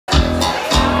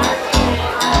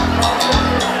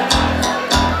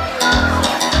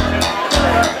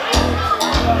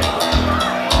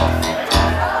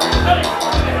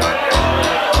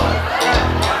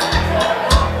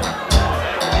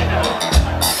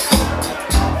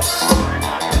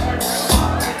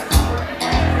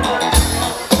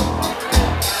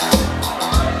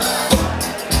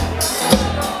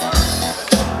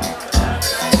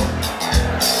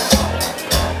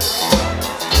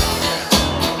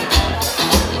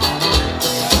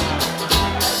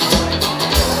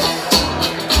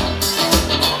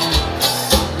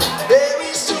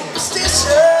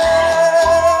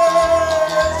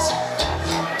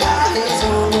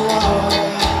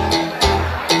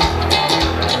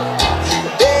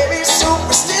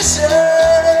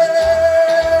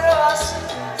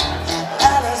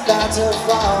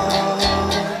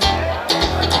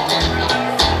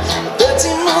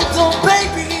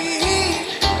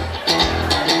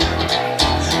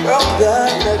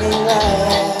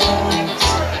last.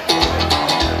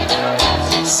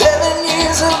 7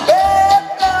 years of bad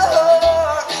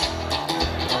luck,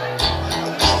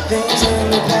 things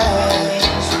in the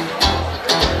past.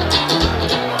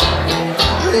 And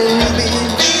you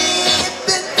believe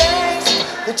in things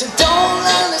that you don't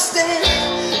understand,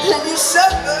 and you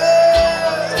suffer.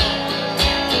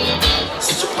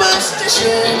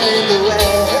 Superstition in the way.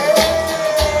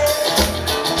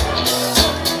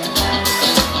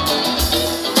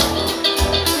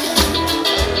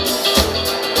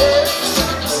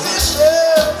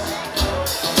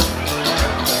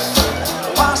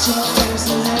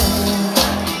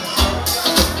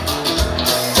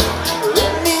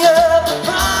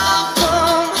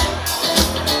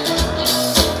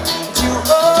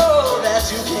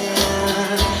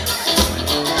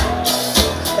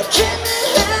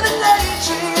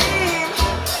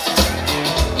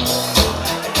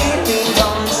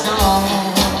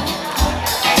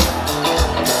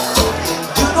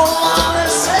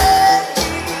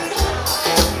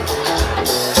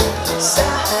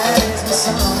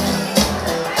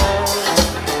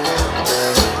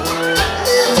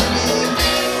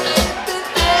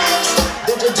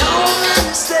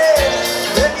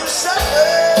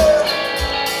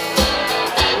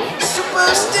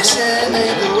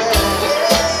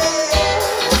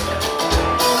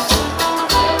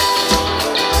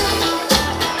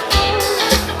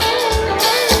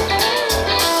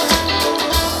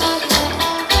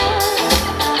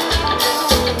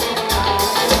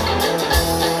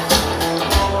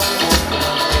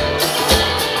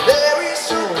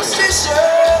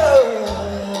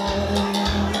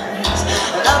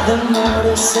 Nothing more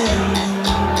to say.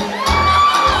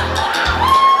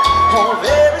 Oh,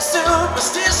 very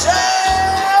superstitious.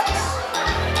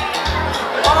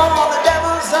 Oh, the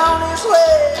devil's on his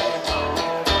way.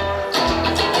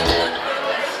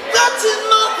 Nothing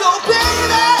more, go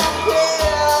baby,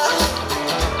 yeah.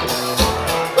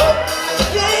 But the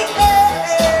thing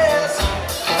is,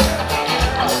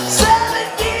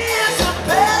 7 years of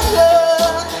bad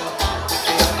luck.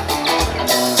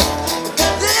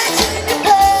 Good things in your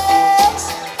past.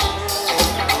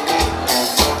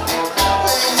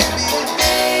 When you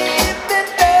believe in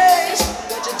things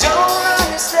that you don't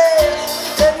understand,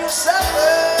 then you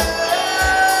suffer.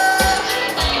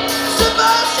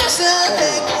 Superstition.